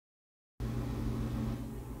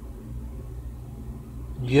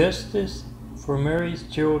Justice for Mary's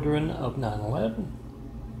children of 9/11.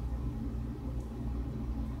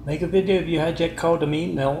 Make a video of your hijack call to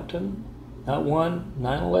me, MELTON. Not one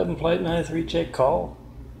 9/11 Flight 93 check call.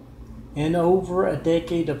 In over a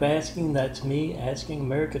decade of asking, that's me asking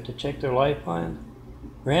America to check their lifeline.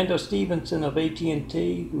 Randall Stevenson of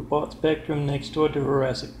AT&T, who bought Spectrum next door to her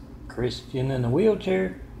as a Christian in a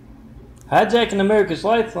wheelchair, hijacking America's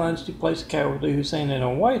lifelines to place a cowardly Hussein in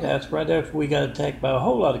our White House right after we got attacked by a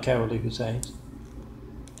whole lot of cowardly Husseins,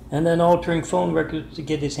 and then altering phone records to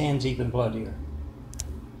get his hands even bloodier.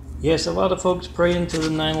 Yes, a lot of folks praying to the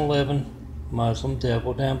 9/11 Muslim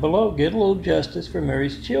devil down below. Get a little justice for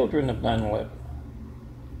Mary's children of 9/11.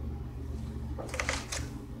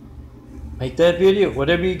 Make that video,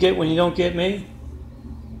 whatever you get when you don't get me.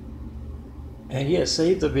 And yes,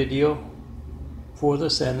 save the video for the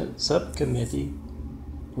Senate subcommittee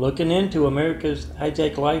looking into America's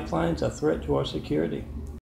hijacked lifelines, a threat to our security.